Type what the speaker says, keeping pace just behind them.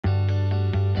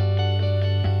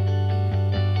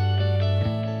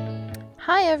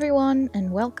Hi everyone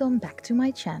and welcome back to my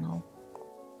channel.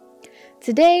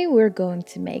 Today we're going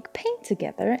to make paint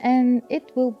together and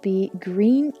it will be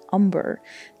green umber.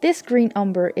 This green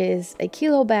umber is a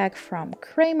kilo bag from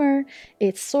Kramer.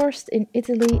 It's sourced in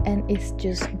Italy and it's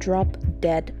just drop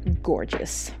dead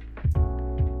gorgeous.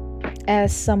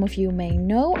 As some of you may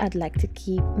know, I'd like to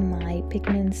keep my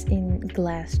pigments in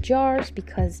glass jars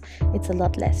because it's a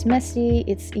lot less messy.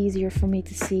 It's easier for me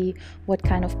to see what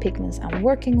kind of pigments I'm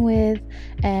working with,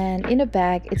 and in a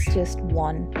bag it's just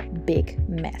one big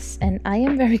mess and I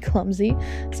am very clumsy,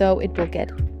 so it will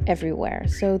get everywhere.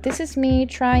 So this is me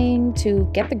trying to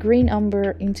get the green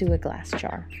umber into a glass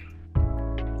jar.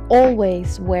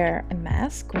 Always wear a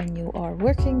mask when you are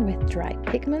working with dry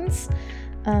pigments.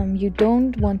 You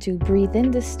don't want to breathe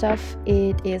in this stuff.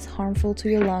 It is harmful to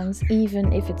your lungs,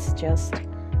 even if it's just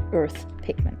earth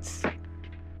pigments.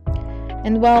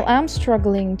 And while I'm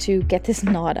struggling to get this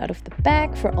knot out of the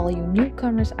bag, for all you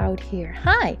newcomers out here,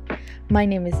 hi! My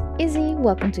name is Izzy,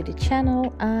 welcome to the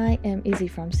channel. I am Izzy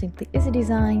from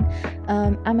simply.issydesign.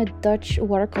 I'm a Dutch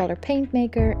watercolor paint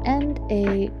maker and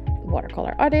a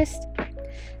watercolor artist.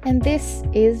 And this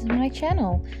is my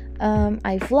channel.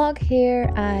 I vlog here,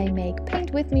 I make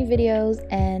paint with me videos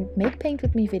and make paint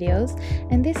with me videos,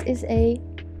 and this is a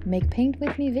make paint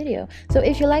with me video. So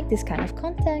if you like this kind of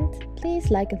content, please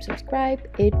like and subscribe.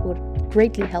 It would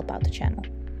greatly help out the channel.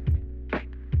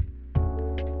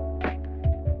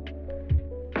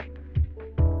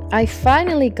 I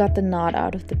finally got the knot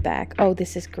out of the bag. Oh,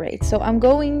 this is great. So I'm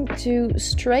going to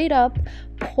straight up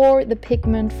pour the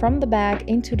pigment from the bag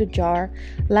into the jar.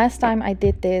 Last time I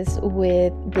did this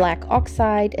with black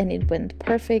oxide and it went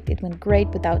perfect. It went great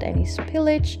without any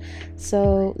spillage.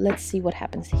 So let's see what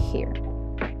happens here.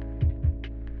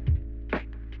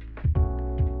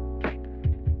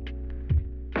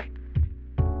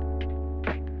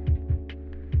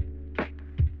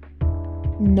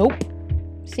 Nope.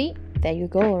 See? There you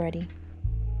go already.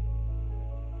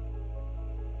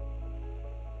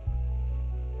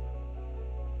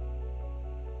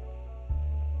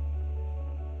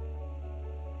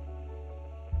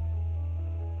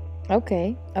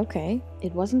 Okay,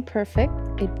 it wasn't perfect,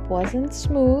 it wasn't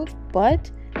smooth, but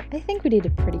I think we did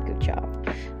a pretty good job.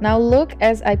 Now look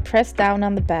as I press down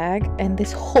on the bag and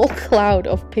this whole cloud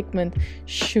of pigment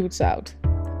shoots out.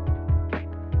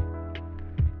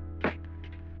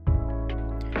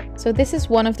 So this is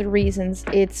one of the reasons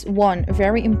it's one,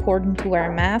 very important to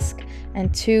wear a mask,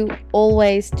 and two,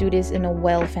 always do this in a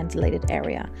well ventilated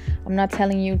area. I'm not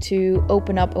telling you to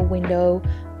open up a window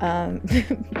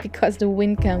because the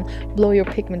wind can blow your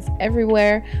pigments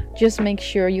everywhere. Just make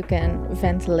sure you can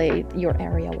ventilate your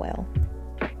area well.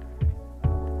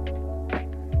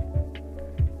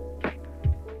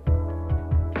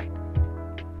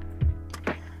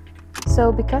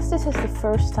 So because this is the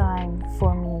first time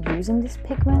for me using this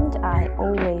pigment, I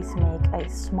always make a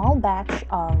small batch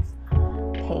of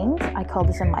paint. I call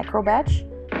this a micro batch.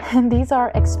 And these are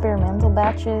experimental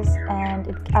batches and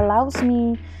it allows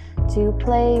me to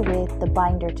play with the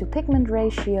binder to pigment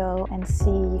ratio and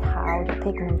see how the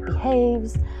pigment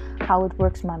behaves, how it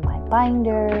works on my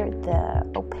binder, the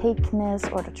opaqueness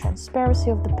or the transparency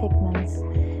of the pigments,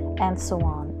 and so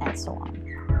on and so on.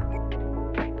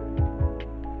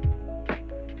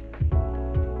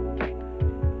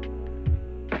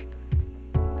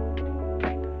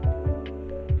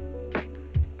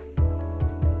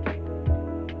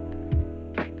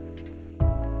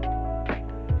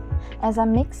 As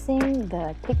I'm mixing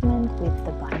the pigment with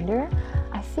the binder,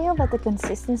 I feel that the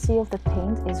consistency of the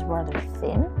paint is rather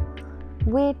thin,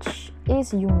 which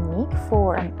is unique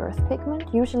for an earth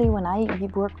pigment. Usually when I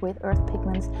work with earth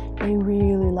pigments, they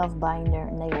really love binder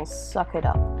and they will suck it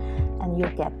up and you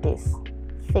get this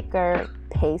thicker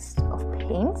paste of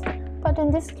paint, but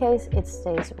in this case it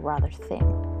stays rather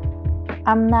thin.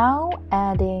 I'm now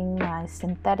adding my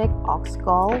synthetic ox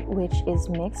gall, which is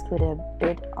mixed with a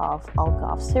bit of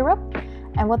agave syrup.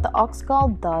 And what the ox gall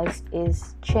does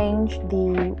is change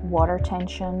the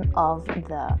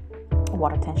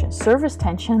surface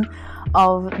tension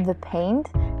of the paint,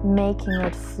 making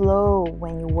it flow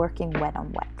when you're working wet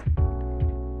on wet.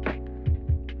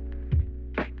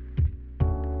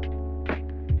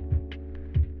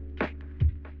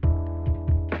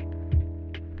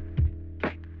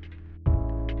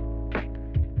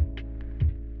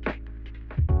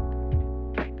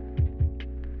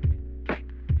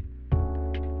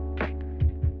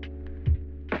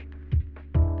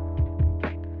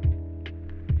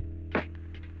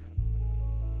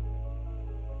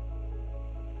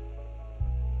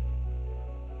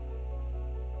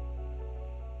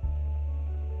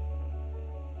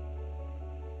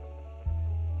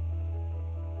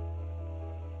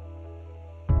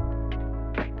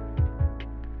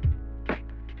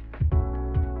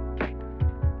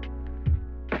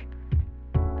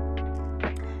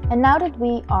 And now that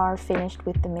we are finished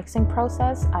with the mixing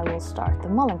process, I will start the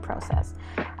mulling process.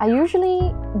 I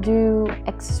usually do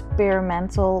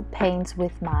experimental paints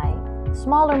with my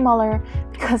smaller muller,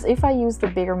 because if I use the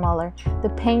bigger muller, the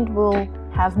paint will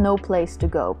have no place to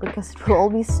go because it will all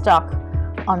be stuck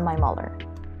on my muller.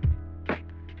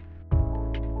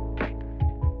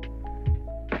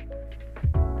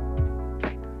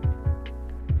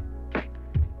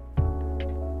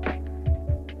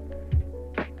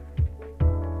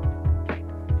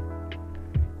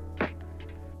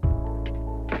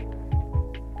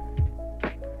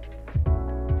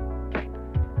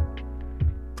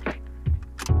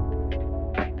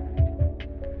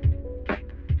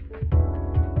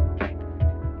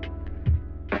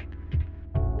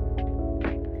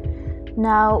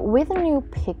 Now, with a new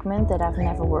pigment that I've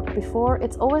never worked before,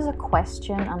 it's always a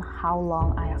question on how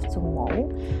long I have to mull.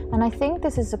 And I think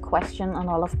this is a question a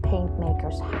lot of paint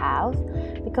makers have,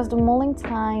 because the mulling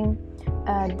time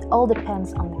all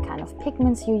depends on the kind of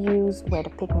pigments you use, where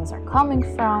the pigments are coming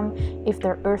from, if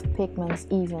they're earth pigments,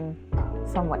 even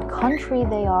from what country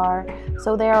they are.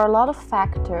 So there are a lot of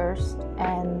factors,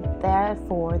 and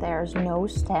therefore there's no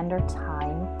standard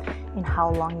time in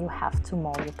how long you have to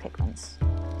mull your pigments.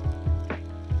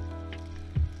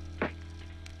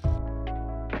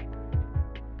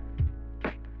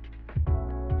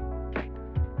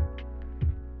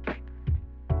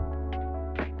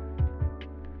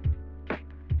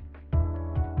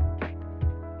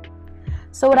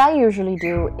 So what I usually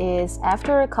do is,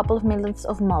 after a couple of minutes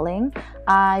of mulling,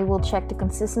 I will check the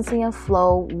consistency and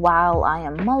flow while I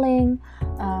am mulling.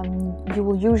 You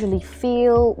will usually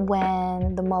feel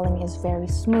when the mulling is very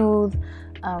smooth,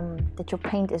 that your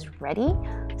paint is ready.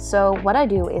 So what I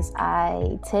do is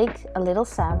I take a little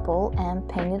sample and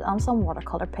paint it on some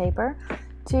watercolor paper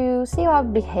to see how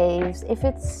it behaves, if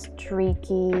it's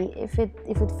streaky, if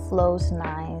it flows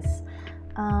nice.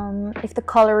 If the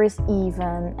color is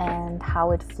even and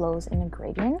how it flows in a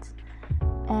gradient.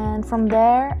 And from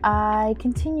there I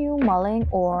continue mulling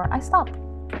or I stop.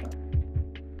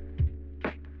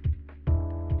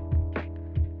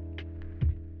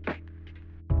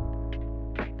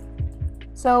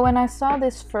 So when I saw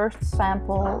this first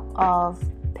sample of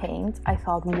paint, I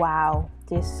thought, wow,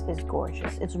 this is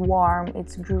gorgeous. It's warm,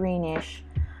 it's greenish.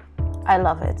 I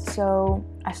love it. So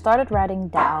I started writing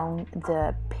down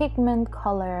the pigment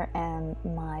color and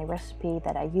my recipe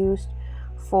that I used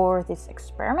for this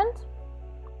experiment.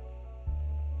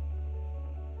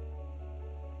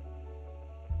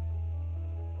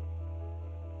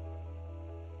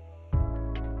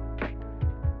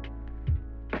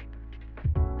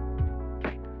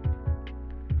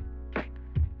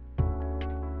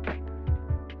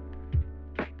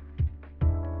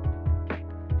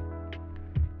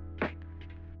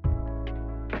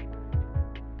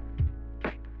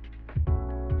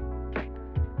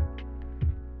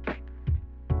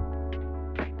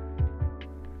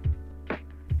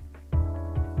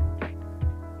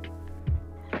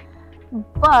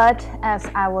 But as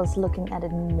I was looking at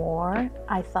it more,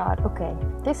 I thought, okay,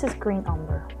 this is green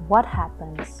umber. What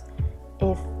happens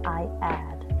if I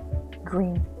add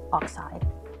green oxide?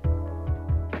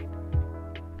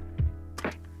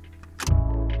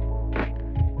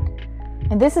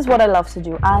 And this is what I love to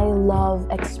do. I love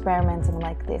experimenting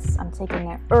like this. I'm taking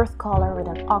an earth color with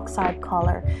an oxide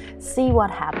color, see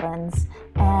what happens,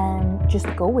 and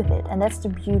just go with it. And that's the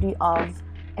beauty of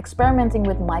experimenting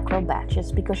with micro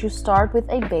batches, because you start with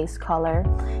a base color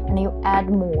and you add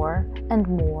more and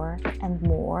more and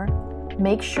more.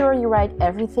 Make sure you write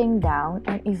everything down,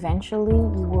 and eventually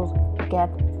you will get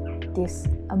this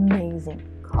amazing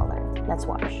color. Let's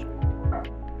watch.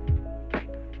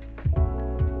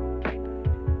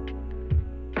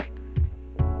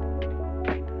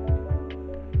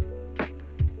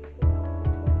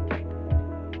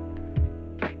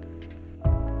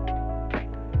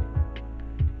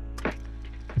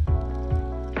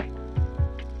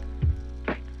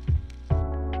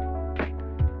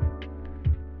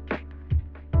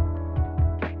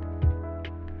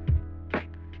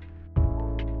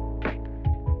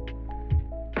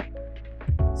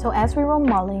 So as we were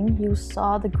mulling, you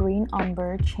saw the green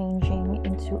umber changing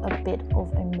into a bit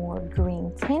of a more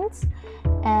green tint.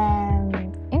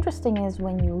 And interesting is,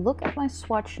 when you look at my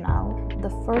swatch now,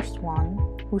 the first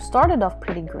one, who started off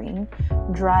pretty green,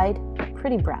 dried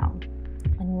pretty brown.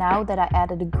 And now that I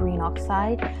added the green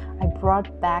oxide, I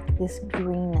brought back this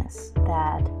greenness,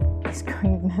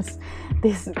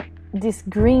 this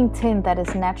green tint that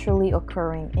is naturally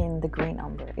occurring in the green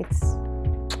umber. It's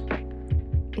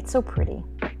so pretty.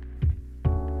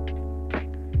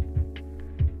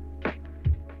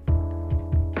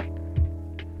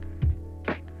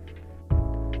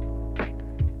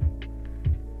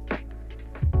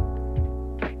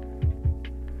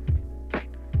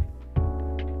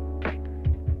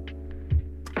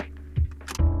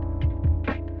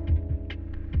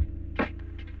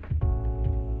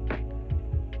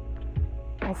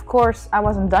 Of course, I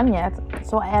wasn't done yet,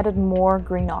 so I added more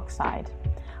green oxide.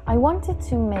 I wanted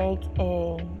to make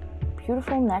a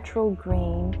beautiful natural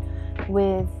green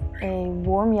with a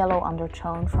warm yellow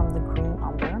undertone from the green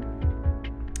umber.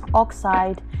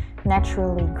 Oxide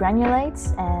naturally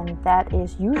granulates, and that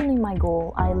is usually my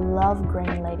goal. I love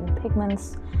granulating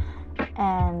pigments,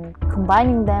 and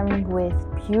combining them with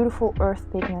beautiful earth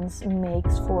pigments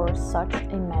makes for such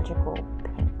a magical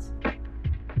paint.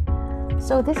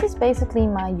 So this is basically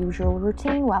my usual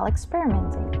routine while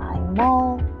experimenting. I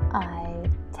mull, I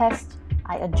test,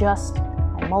 I adjust,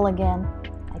 I mull again,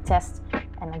 I test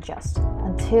and adjust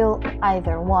until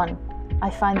either one, I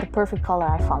find the perfect color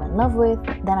I fall in love with,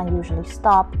 then I usually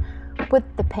stop, put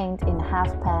the paint in a half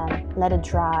pan, let it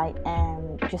dry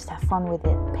and just have fun with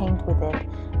it, paint with it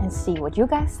and see what you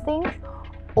guys think.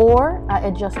 Or I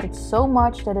adjust it so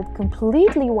much that it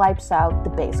completely wipes out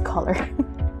the base color.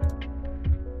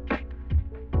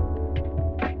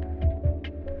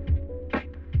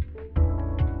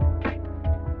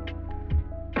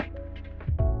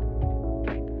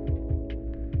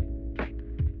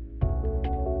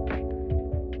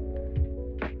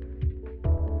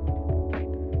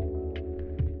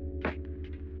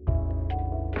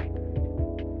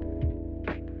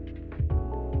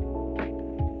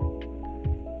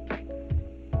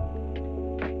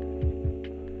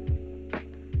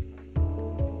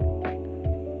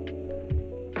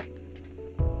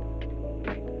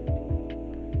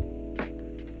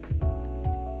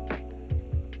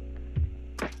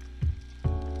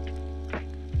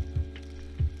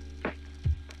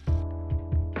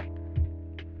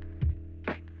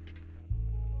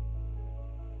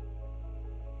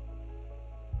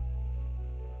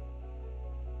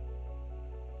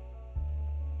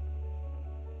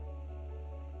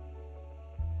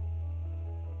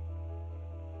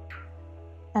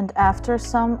 And after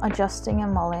some adjusting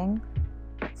and mulling,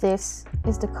 this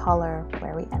is the color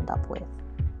where we end up with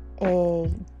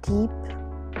a deep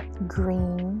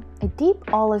green, a deep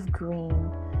olive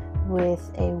green with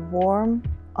a warm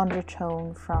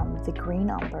undertone from the green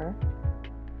umber,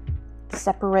 the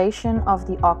separation of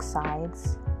the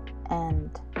oxides,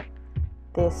 and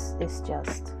this is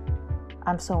just,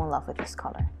 I'm so in love with this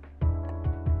color.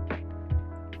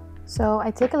 So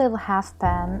I take a little half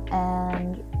pan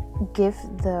and give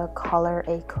the color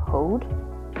a code.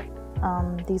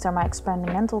 These are my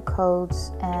experimental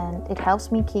codes, and it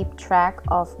helps me keep track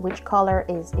of which color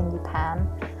is in the pan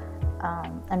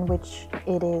and which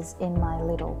it is in my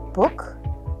little book.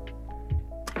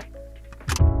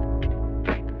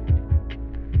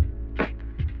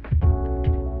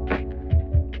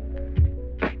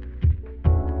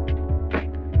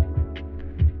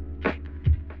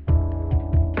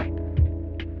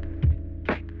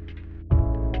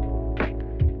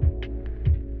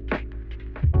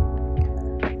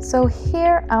 So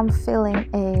here I'm filling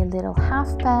a little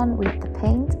half pan with the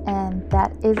paint, and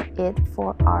that is it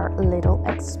for our little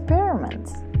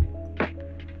experiment.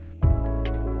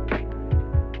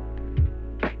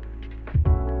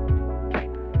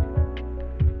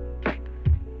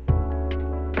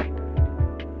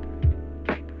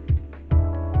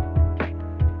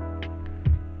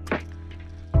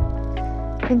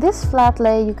 In this flat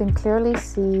lay you can clearly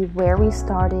see where we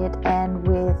started and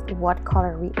with what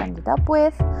color we ended up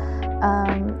with.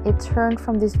 It turned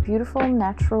from this beautiful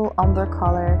natural umber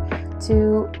color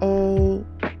to a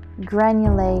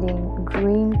granulating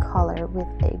green color with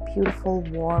a beautiful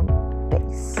warm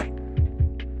base.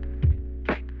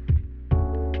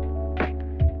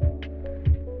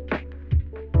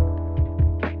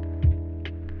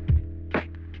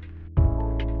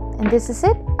 And this is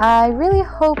it. I really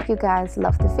hope you guys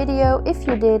loved the video. If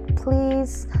you did,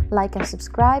 please like and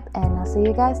subscribe, and I'll see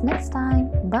you guys next time.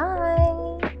 Bye!